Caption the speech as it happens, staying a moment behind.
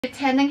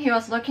Pretending he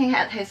was looking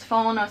at his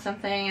phone or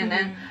something, and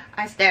then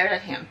I stared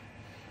at him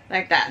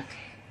like that.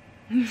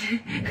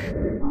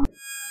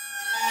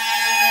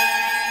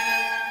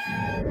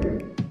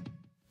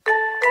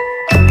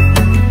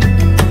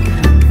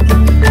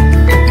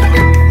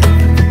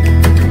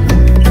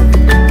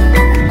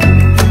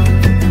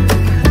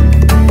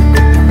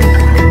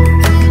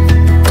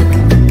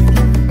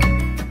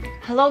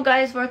 Hello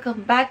guys,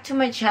 welcome back to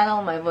my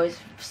channel. My voice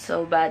is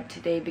so bad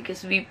today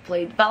because we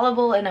played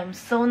volleyball and I'm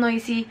so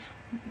noisy,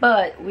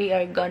 but we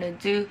are gonna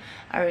do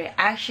a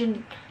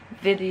reaction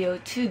video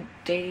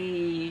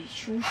today.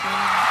 So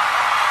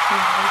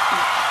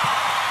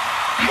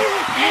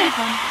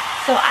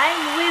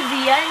I'm with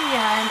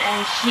Yanyan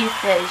and she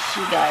says she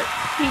got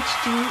speech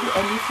too,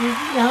 and this is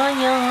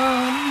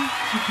Yanyan.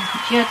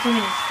 She had so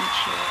many speech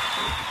here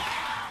actually.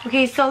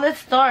 Okay, so let's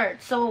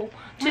start. So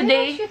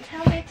today, why don't you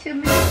tell it to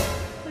me?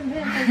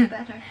 Then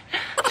better.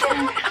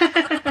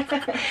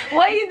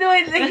 Why are you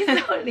doing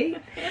this slowly?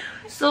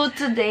 So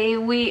today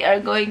we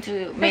are going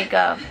to make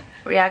a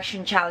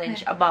reaction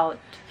challenge about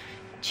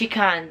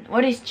chikan.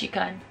 What is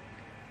chikan?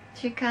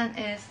 Chikan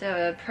is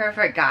the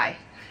pervert guy.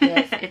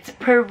 Yes, it's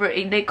pervert.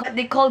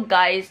 They call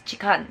guys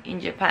chikan in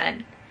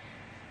Japan.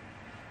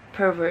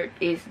 Pervert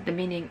is the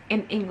meaning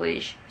in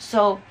English.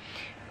 So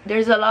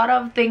there's a lot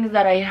of things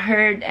that I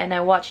heard, and I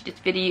watched this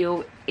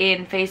video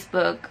in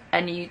Facebook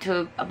and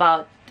YouTube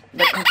about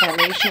the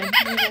compilation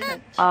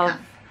of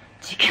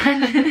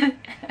chikan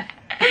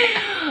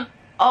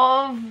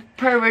of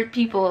pervert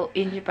people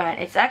in Japan.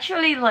 It's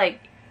actually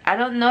like, I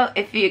don't know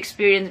if you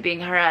experienced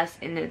being harassed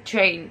in the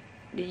train.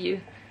 Did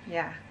you?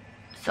 Yeah.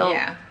 So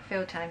yeah,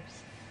 few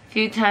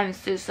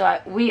times too. So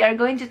we are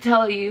going to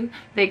tell you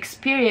the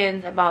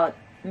experience about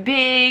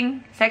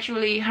being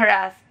sexually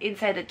harassed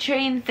inside the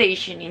train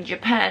station in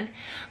Japan,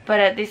 but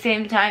at the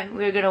same time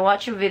we're gonna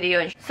watch a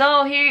video.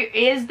 So here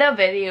is the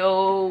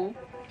video.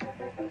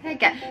 Hey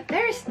guys,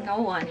 there is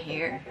no one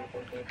here.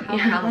 How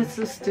Yeah, come? that's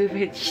so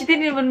stupid. She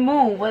didn't even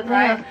move. What the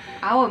Right? hell?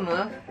 I will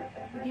move.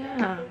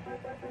 Yeah,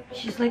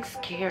 she's like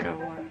scared or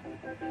what?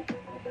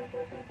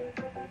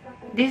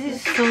 This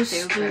is so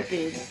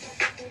stupid.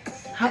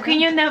 How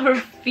can you never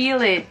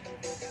feel it?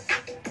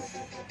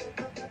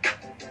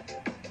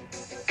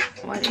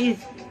 What is?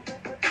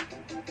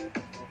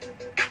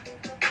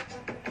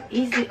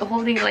 Is it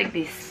holding like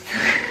this?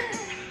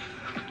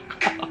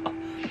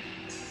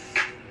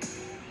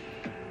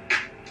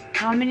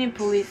 How many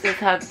polices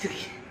have to?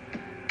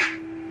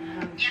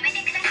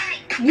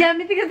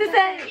 Yamete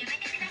kudasai.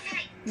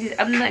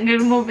 I'm not gonna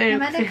move it.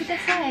 Yamete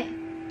kudasai.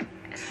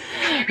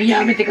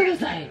 Yamete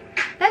kudasai.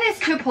 That is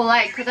too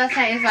polite.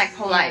 Kudasai is like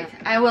polite.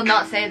 Yeah. I will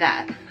not say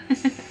that.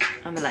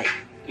 I'm like,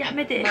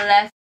 yamete.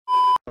 Molest.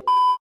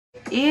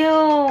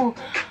 Ew.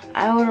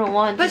 I wouldn't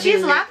want to. But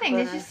she's laughing.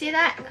 Did you see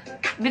that?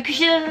 Because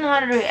she doesn't know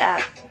how to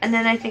react. And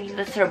then I think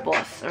that's her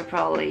boss, or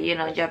probably, you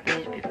know,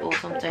 Japanese people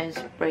sometimes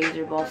praise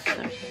their boss.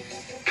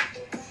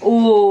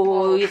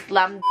 Oh, you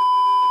slammed.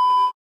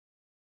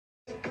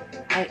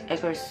 I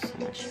curse so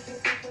much.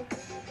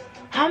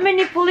 How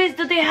many police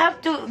do they have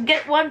to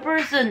get one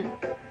person?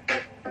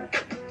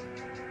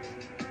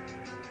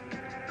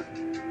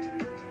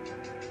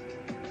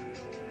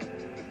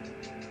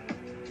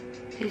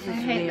 This is I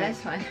hate weird.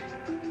 this one.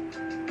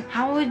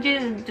 How would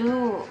you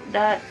do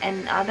that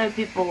and other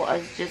people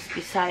are just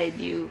beside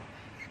you?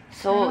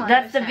 So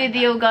that's the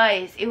video,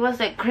 guys. It was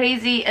like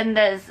crazy, and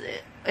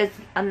it's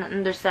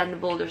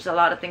understandable. There's a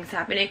lot of things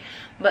happening,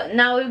 but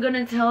now we're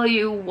gonna tell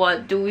you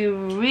what do we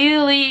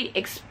really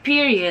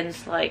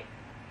experience, like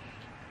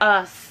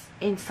us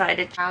inside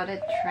a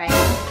crowded train.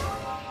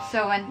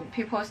 So when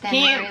people stand,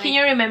 can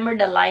you remember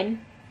the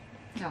line?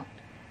 No.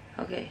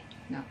 Okay.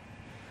 No.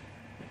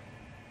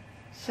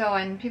 So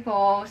when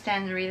people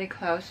stand really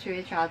close to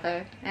each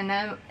other, and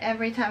then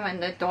every time when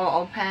the door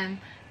open,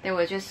 they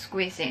will just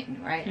squeeze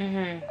in, right?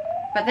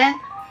 But then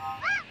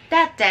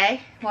that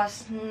day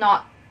was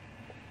not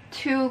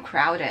too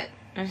crowded,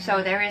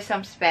 so there is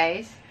some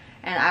space,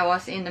 and I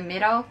was in the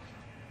middle.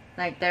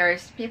 Like there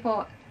is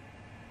people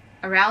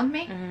around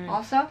me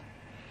also,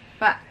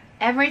 but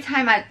every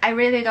time I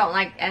really don't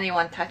like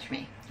anyone touch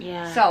me.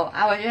 Yeah. So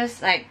I would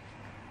just like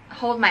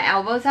hold my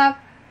elbows up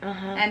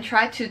and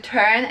try to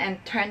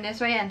turn this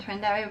way and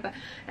turn that way,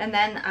 and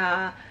then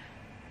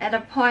at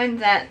a point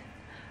that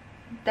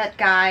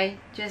guy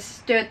just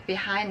stood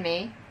behind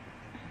me.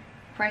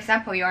 For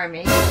example, you're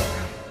me,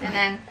 and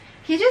then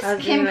he just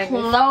came like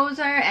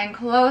closer and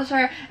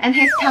closer, and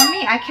his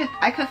tummy, I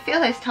could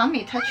feel his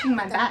tummy touching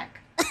my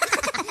back.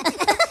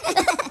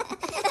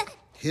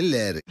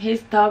 Hilarious.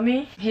 His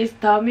tummy.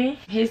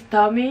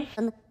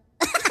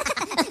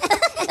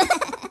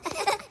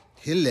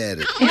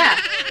 Hilarious. Yeah,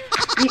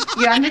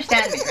 you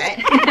understand me,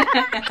 right?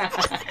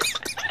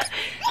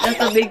 That's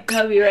a big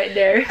tummy right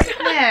there.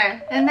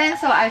 There, and then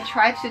so I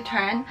tried to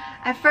turn.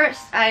 At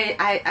first,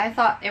 I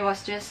thought it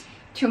was just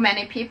too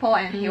many people,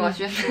 and he was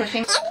just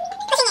pushing.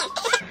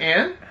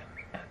 In?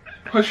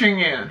 Pushing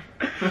in.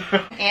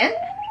 In?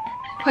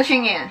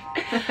 Pushing in.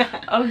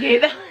 Okay,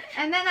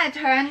 And then I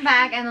turned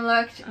back and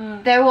looked.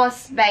 There was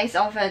space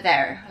over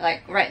there,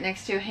 like right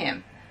next to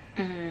him.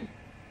 And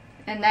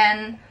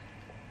then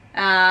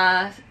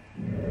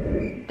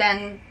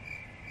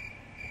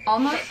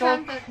almost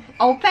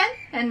open,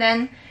 and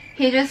then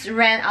he just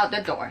ran out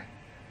the door.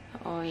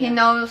 Oh, yeah. He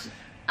knows.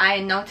 I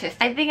noticed.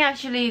 I think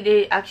actually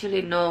they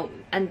actually know,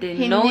 and they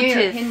He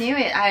notice. knew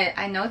it.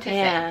 I noticed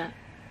it.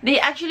 They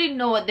actually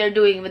know what they're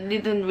doing, but they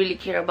don't really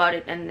care about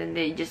it, and then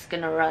they just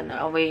gonna run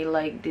away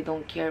like they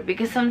don't care.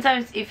 Because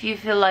sometimes if you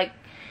feel like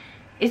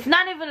it's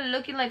not even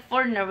looking like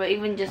foreigner, but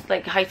even just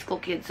like high school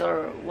kids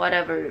or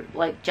whatever,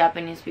 like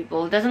Japanese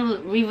people, it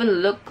doesn't even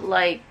look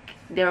like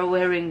they're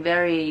wearing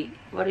very,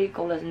 what do you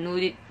call it,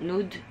 nude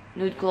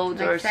clothes,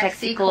 like, or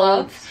sexy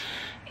clothes.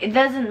 It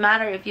doesn't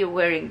matter if you're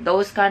wearing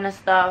those kind of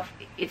stuff.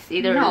 It's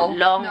either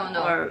long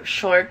or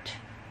short,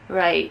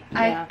 right?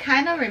 I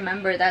kind of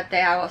remember that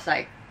day. I was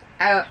like,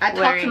 I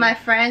talked to my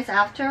friends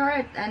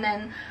afterward, and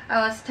then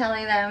I was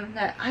telling them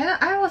that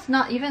I was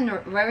not even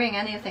wearing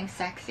anything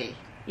sexy.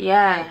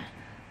 Yeah,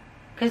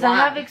 because I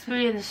have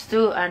experience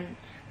too, and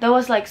that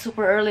was like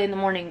super early in the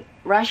morning,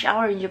 rush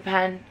hour in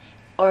Japan,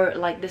 or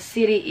like the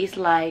city is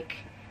like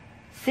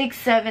 6,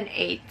 7,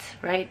 8,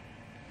 right?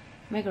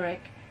 Am I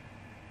correct?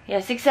 Yeah,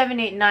 6, 7,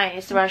 8, 9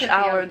 is rush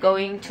hour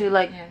going to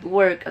like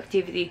work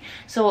activity.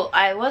 So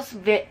I was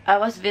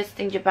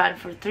visiting Japan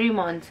for 3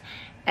 months,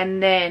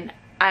 and then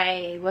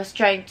I was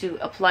trying to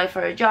apply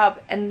for a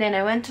job, and then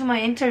I went to my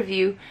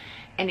interview,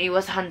 and it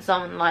was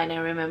hands-on online. I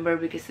remember,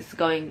 because it's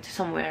going to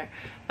somewhere,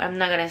 but I'm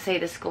not gonna say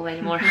the school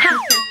anymore.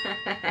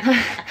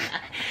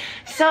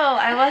 So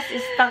I was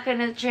stuck in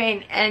a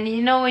train, and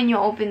you know when you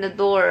open the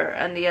door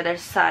on the other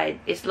side,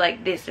 it's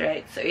like this,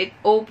 right? So it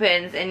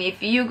opens, and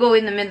if you go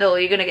in the middle,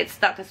 you're gonna get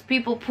stuck, because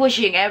people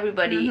pushing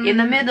everybody in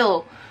the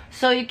middle,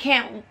 so you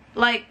can't,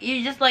 like,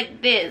 you're just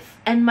like this,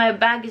 and my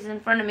bag is in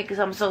front of me because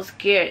I'm so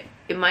scared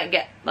it might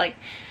get, like,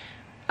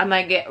 I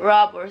might get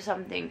robbed or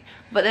something.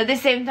 But at the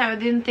same time, I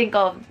didn't think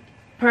of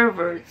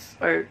perverts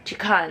or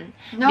chikan.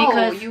 No,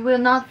 because you will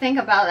not think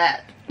about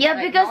that. Yeah,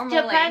 like, because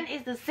normally. Japan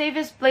is the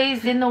safest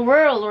place in the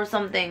world or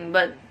something.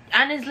 But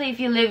honestly, if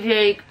you live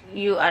here,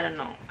 I don't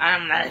know.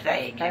 I'm not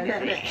saying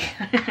anything.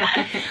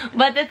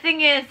 But the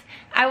thing is,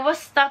 I was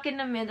stuck in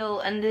the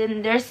middle, and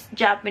then there's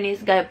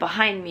Japanese guy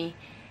behind me.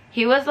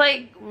 He was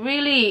like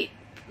really,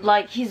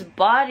 like, his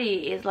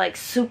body is like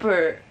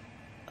super,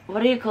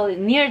 what do you call it,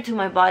 near to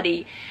my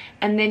body,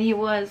 and then he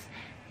was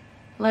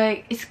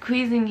like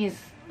squeezing his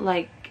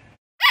like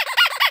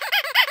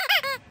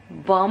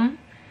bum,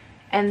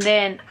 and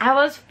then I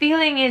was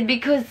feeling it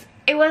because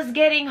it was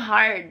getting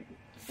hard.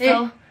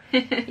 So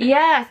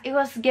yes, it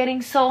was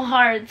getting so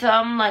hard. So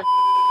I'm like,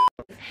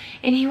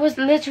 and he was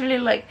literally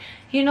like,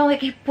 you know,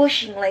 like he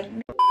pushing like.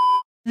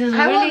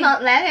 I will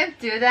not let him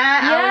do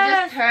that. Yes. I will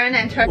just turn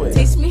and turn.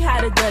 Taste me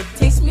how to duck.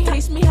 Taste me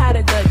how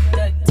to duck.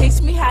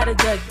 Taste me how to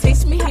duck.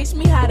 Taste me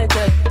how to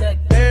duck.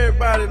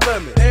 Everybody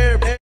love me.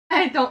 Everybody.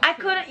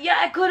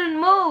 I couldn't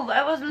move.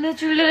 I was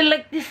literally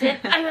like this, and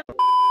I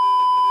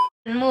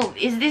move.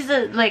 Is this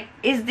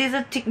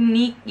a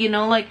technique, you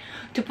know, like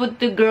to put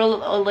the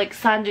girl or like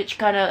sandwich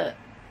kind of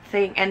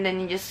thing, and then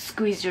you just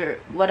squeeze your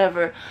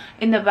whatever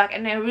in the back?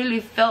 And I really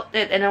felt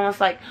it, and I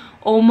was like,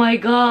 oh my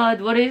god,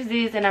 what is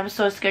this? And I'm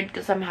so scared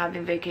because I'm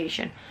having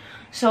vacation.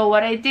 So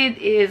what I did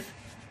is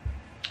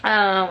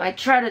I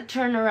tried to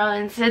turn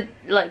around and said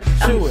like,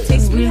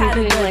 taste me how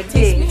to duck.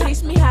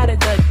 Taste me how to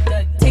duck.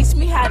 Taste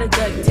me how to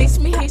duck. Taste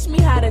me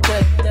how to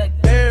duck.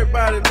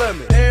 Everybody love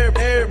me.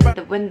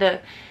 Everybody.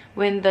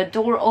 When the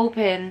door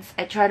opens,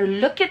 I try to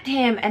look at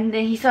him, and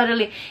then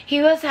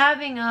he was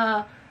having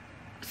a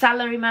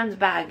salaryman's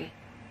bag.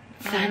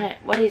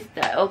 What is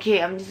that?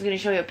 Okay, I'm just gonna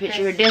show you a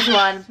picture. This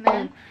one,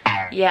 boom.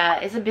 Yeah,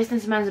 it's a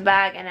businessman's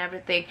bag and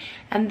everything.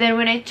 And then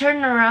when I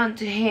turned around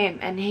to him,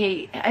 and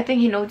I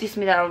think he noticed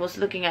me that I was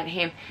looking at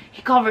him,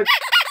 he covered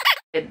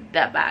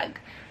that bag.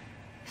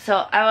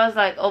 So I was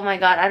like, oh my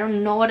god, I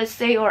don't know what to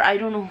say, or I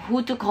don't know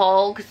who to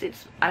call, because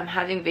I'm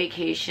having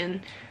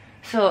vacation.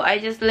 So I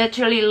just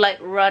literally like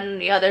run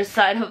the other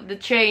side of the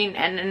train,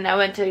 and then I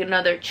went to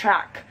another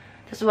track.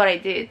 That's what I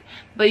did.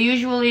 But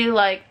usually,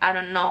 like, I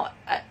don't know,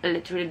 I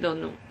literally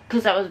don't know,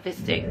 because I was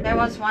visiting. There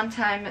was one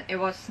time it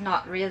was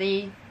not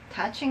really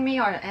touching me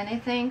or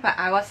anything, but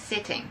I was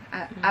sitting.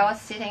 I was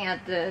sitting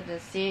at the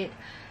seat,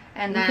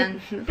 and then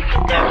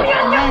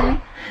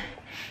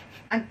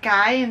a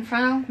guy in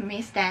front of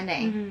me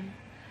standing,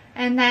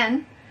 and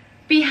then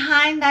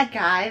behind that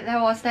guy there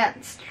was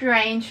that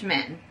strange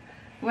man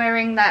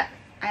wearing that,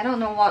 I don't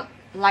know what,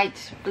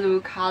 light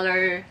blue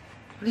color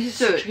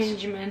suit.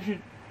 Strange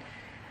man.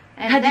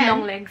 And had then,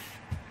 long legs.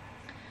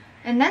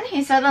 And then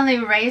he suddenly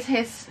raised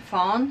his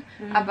phone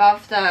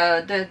above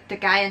the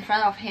guy in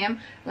front of him,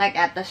 like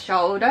at the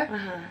shoulder.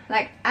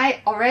 Like,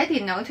 I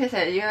already noticed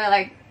it. You're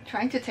like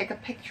trying to take a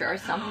picture or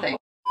something.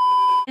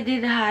 I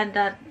did have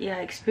that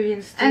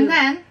experience too. And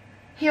then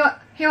he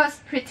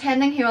was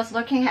pretending he was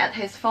looking at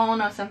his phone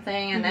or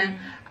something, and then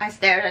I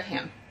stared at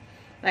him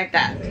like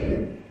that.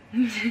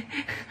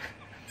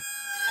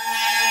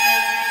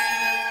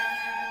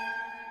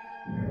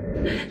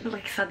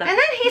 Like Sada. And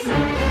then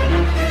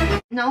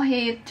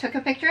he took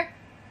a picture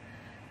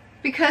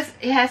because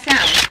it has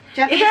sound.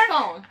 Japanese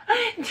phone.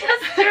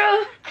 Just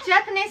true.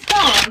 Japanese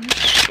phone.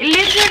 It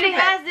literally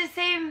has the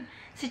same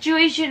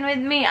situation with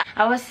me.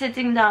 I was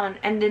sitting down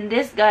and then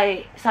this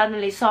guy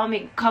suddenly saw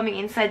me coming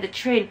inside the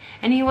train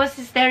and he was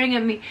staring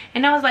at me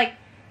and I was like,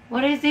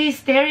 what is he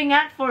staring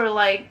at for?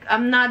 Like,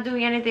 I'm not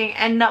doing anything.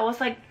 And that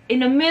was like in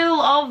the middle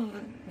of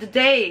the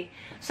day.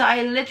 So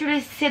I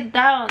literally sit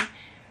down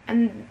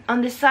and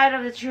on the side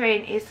of the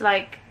train it's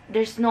like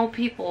there's no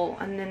people,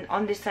 and then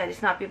on this side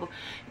it's not people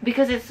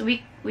because it's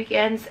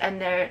weekends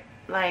and they're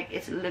like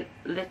it's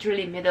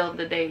literally middle of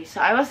the day.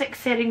 So I was like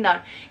sitting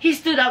down. He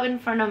stood up in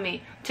front of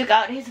me, took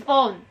out his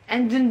phone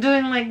and then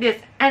doing like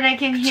this, and I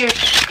can hear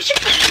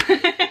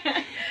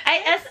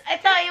I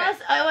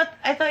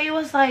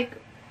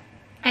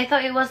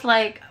thought it was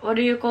like, what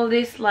do you call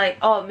this, like,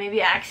 oh,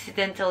 maybe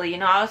accidentally, you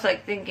know. I was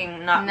like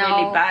thinking not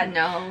really bad.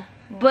 No.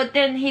 But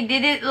then he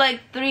did it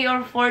like 3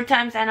 or 4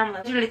 times and I'm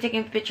like literally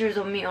taking pictures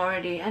of me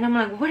already. And I'm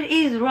like, what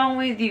is wrong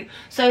with you?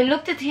 So I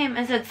looked at him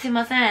and said,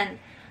 "Simasen."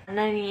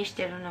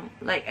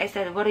 Like I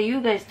said, what are you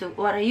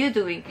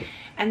doing?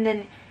 And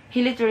then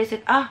he literally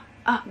said,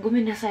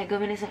 gomen nasai.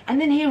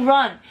 And then he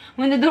run.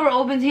 When the door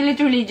opens, he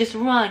literally just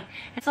run.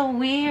 It's so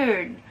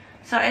weird.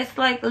 So it's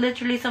like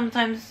literally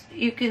sometimes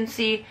you can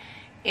see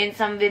in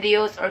some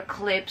videos or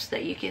clips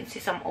that you can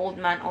see some old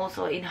man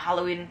also in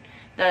Halloween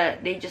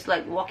that they just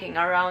like walking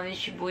around in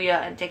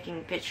Shibuya and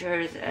taking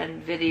pictures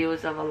and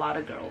videos of a lot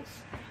of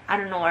girls. I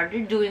don't know what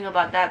they're doing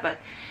about that, but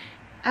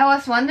I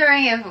was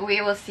wondering if we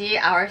will see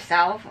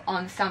ourselves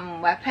on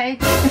some webpage.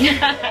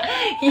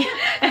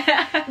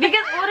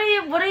 Because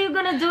what are you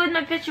gonna do with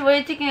my picture? What are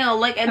you taking out?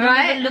 Like, I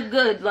don't even look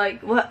good.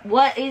 Like,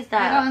 what is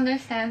that? I don't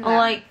understand that. Or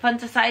like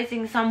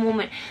fantasizing some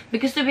woman.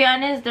 Because to be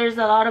honest, there's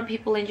a lot of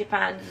people in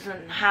Japan that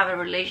doesn't have a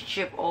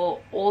relationship.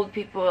 Or old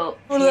people.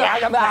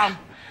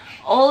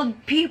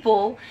 Old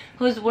people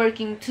who's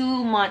working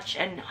too much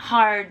and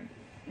hard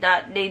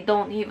that they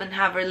don't even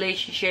have a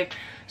relationship.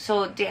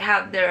 So they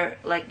have their,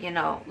 like, you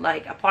know,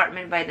 like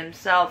apartment by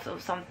themselves or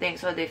something.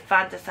 So they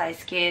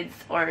fantasize kids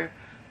or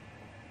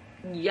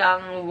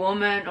young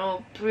woman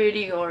or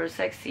pretty or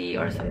sexy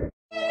or something.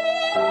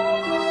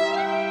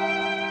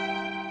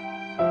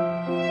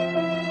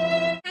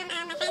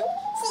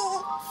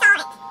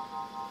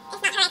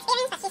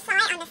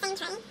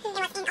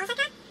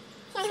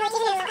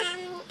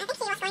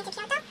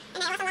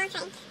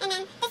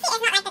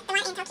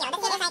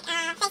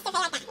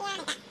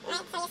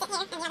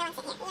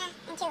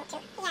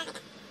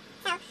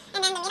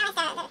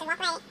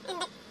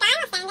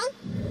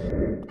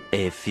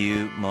 A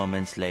few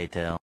moments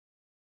later.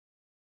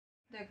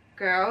 The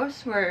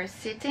girls were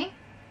sitting,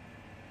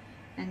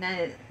 and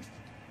then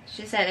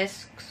she said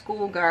it's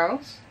school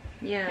girls.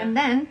 Yeah. And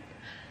then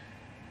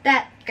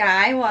that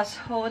guy was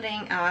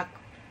holding a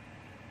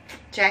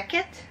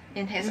jacket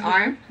in his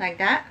arm like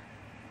that.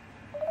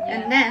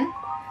 Yeah. And then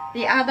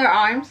the other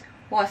arms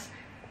was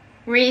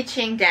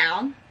reaching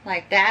down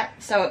like that.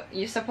 So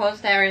you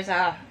suppose there is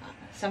a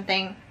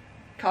something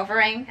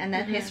covering, and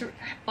then his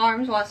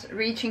arms was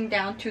reaching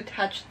down to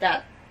touch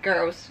that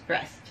girl's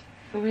breast.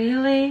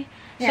 Really?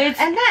 Yeah.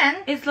 So and then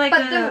it's like,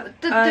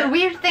 but the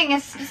weird thing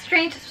is, the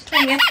strangest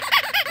thing is,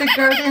 the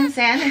girl didn't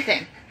say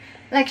anything.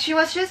 Like, she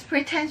was just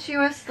pretend she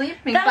was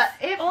sleeping. That's but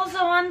if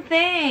also one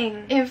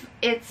thing. If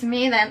it's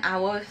me, then I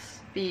will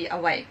be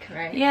awake,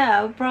 right? Yeah,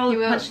 I would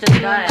probably punch the guy.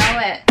 You will know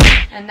it,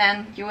 and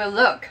then you will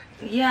look.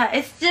 Yeah,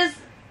 it's just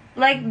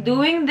like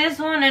doing this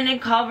one and then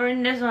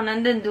covering this one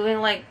and then doing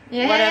like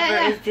whatever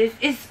is this.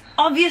 It's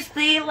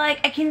obviously like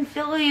I can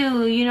feel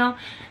you, you know.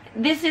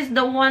 This is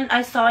the one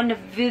I saw in the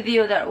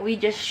video that we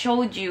just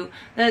showed you.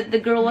 That the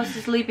girl was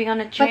sleeping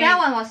on a train. But that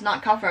one was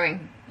not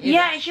covering. Either.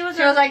 Yeah, she was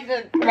like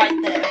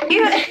right there.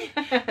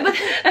 But,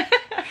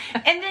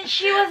 and then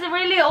she was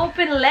really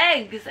open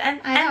legs.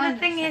 And the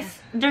thing is,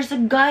 there's a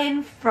guy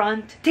in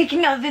front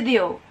taking a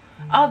video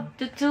of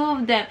the two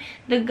of them.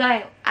 The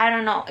guy, I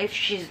don't know if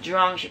she's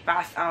drunk, she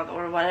passed out,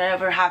 or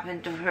whatever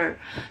happened to her.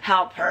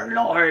 Help her,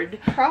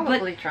 Lord.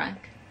 Probably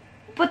drunk.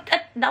 But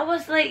that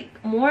was like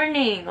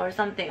morning or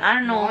something. I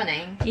don't know.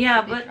 Morning.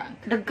 Yeah, but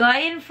the guy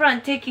in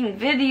front taking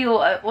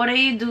video. What are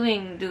you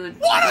doing, dude?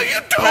 What are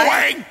you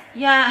doing?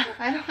 Yeah.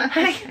 I don't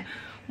understand.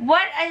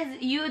 What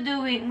is you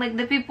doing? Like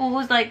the people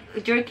who's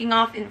like jerking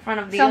off in front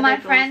of the other. So my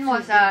friend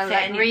was a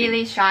like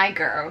really shy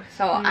girl,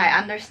 so I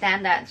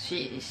understand that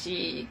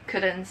she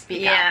couldn't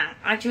speak up. Yeah,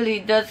 actually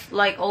that's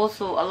like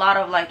also a lot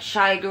of like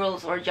shy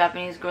girls or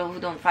Japanese girls who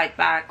don't fight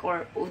back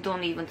or who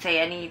don't even say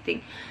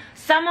anything.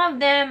 Some of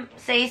them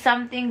say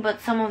something, but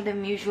some of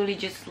them usually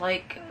just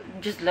like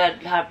just let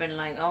it happen,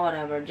 like, oh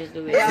whatever, just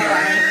do it.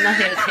 I'm not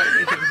gonna say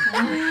anything.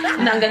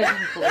 I'm not gonna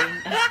complain.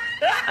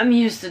 I'm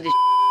used to this.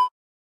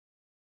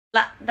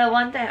 The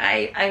one thing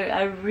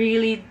I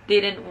really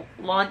didn't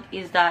want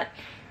is that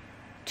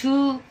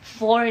two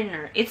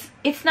foreigner. It's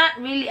not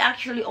really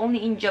actually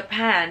only in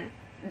Japan.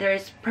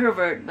 There's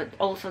pervert, but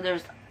also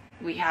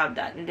we have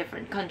that in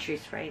different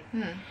countries, right?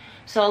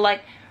 So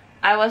like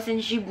I was in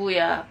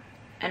Shibuya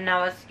and I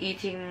was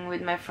eating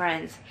with my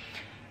friends.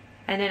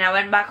 And then I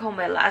went back home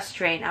by last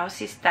train. I was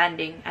still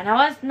standing, and I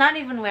was not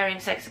even wearing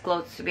sexy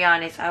clothes, to be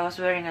honest. I was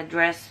wearing a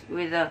dress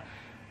with a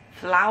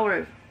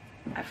flower.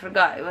 I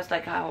forgot. It was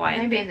like a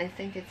Hawaiian. Maybe thing. they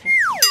think it's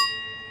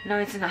No,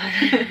 it's not.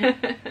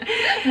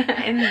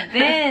 And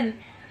then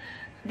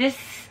this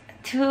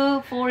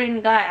 2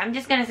 foreign guy, I'm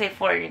just gonna say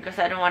foreign because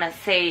I don't want to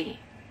say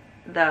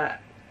the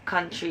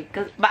country,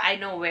 but I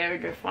know where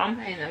they're from.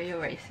 I know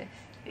you're racist.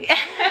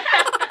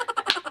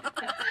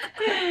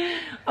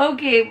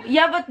 Okay,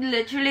 yeah, but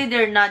literally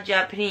they're not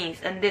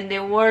Japanese, and then they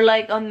were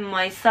like on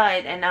my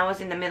side and I was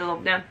in the middle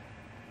of them,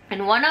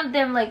 and one of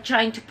them like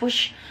trying to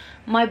push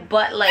my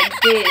butt like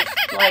this,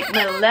 like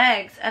my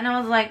legs, and I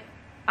was like,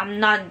 I'm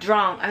not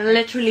drunk, I'm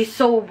literally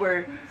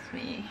sober. It's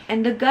me.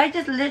 And the guy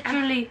just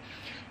literally,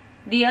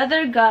 the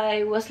other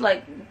guy was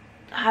like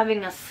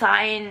having a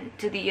sign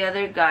to the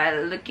other guy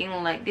looking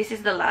like, this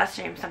is the last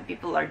time some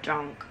people are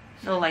drunk,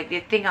 so like they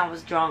think I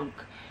was drunk.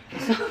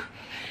 So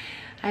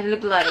I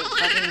look like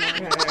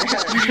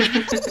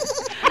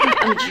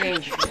I'm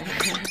changed.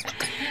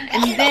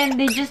 And then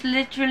they just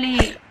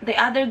literally, the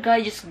other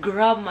guy just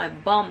grabbed my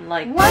bum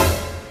like, What?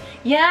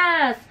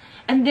 Yes.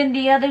 And then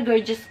the other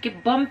guy just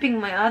kept bumping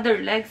my other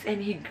legs,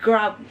 and he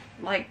grabbed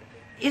like,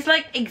 it's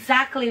like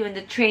exactly when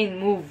the train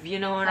move, you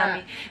know what I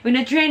mean? When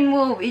the train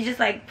move, it's just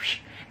like,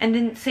 and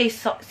then say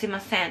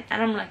simasen,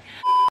 and I'm like,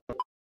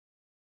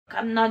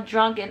 I'm not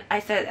drunk. And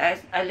I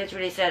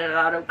literally said a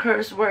lot of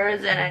curse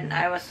words, and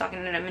I was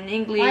talking to them in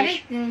English.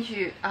 Why didn't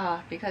you? Oh,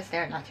 because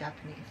they're not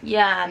Japanese.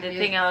 Yeah, they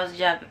think I was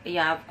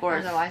yeah, of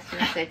course. Otherwise you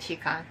would say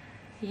chikan.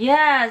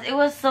 Yes, it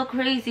was so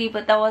crazy,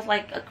 but that was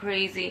like a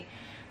crazy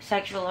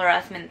sexual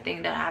harassment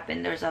thing that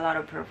happened. There's a lot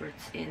of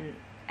perverts in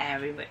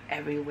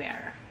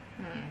everywhere.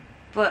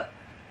 But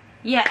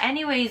yeah,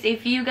 anyways,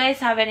 if you guys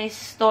have any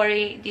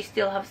story, do you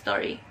still have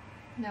story?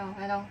 No,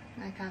 I don't.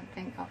 I can't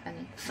think of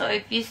any. So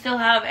if you still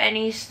have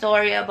any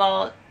story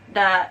about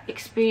the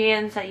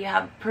experience that you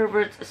have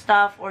pervert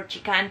stuff or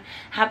chikan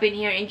happen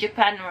here in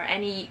Japan or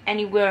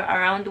anywhere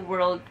around the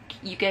world,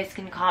 you guys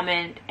can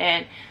comment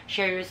and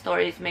share your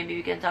stories. Maybe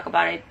we can talk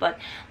about it. But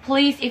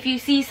please, if you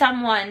see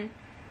someone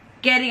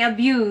getting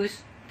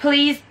abused,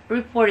 please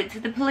report it to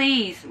the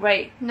police,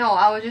 right? No,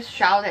 I will just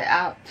shout it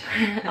out.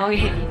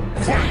 Okay.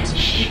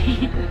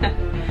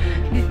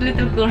 This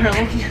little girl.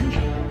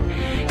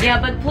 Yeah,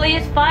 but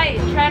please fight.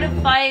 Try to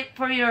fight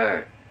for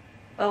your,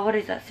 what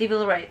is that?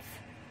 Civil rights.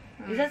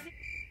 Is that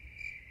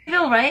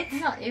civil rights?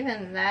 Not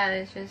even that.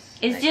 It's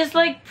just. It's like, just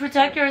like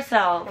protect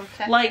yourself.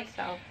 Protect like,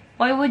 yourself.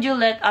 why would you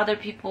let other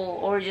people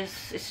or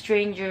just a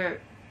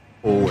stranger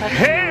do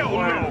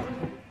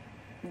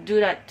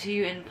that to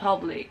you in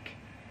public?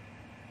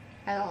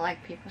 I don't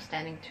like people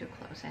standing too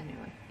close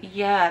anyway.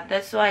 Yeah,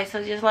 that's why.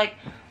 So just like,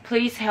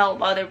 please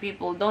help other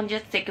people. Don't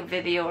just take a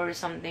video or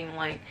something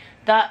like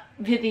that.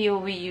 Video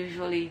we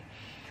usually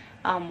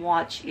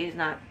watch is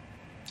not.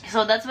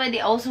 So that's why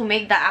they also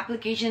make the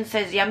application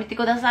says yamete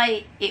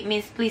kudasai. It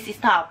means please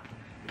stop.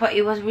 But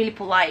it was really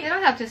polite. You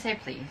don't have to say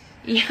please.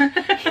 Yeah.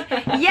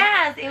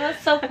 Yes, it was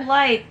so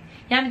polite.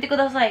 Yamete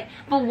kudasai.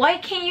 But why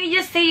can't you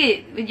just say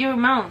it with your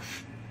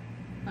mouth?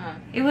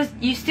 It was,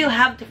 you still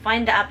have to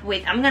find the app.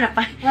 Wait, I'm gonna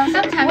find. Well,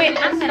 sometimes wait,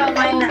 I'm gonna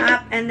find the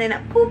app and then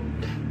poop.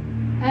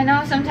 I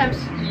know sometimes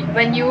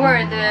when you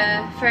were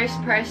the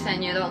first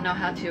person, you don't know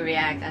how to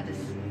react at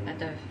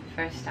the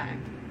first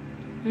time.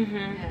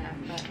 Yeah,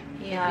 but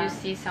Yeah. if you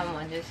see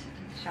someone, just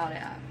shout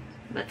it out.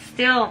 But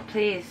still,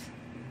 please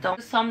don't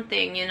do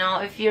something. You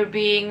know, if you're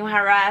being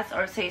harassed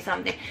or say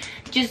something,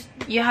 just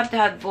you have to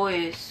have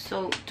voice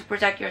so to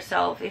protect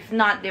yourself. If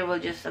not, they will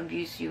just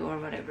abuse you or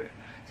whatever.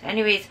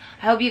 Anyways,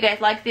 I hope you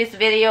guys like this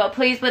video.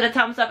 Please put a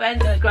thumbs up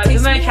and subscribe to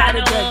my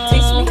channel.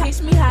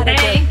 Teach me how to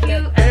Thank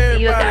you, and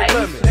see you guys.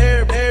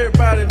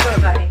 Everybody love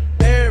it. Bye.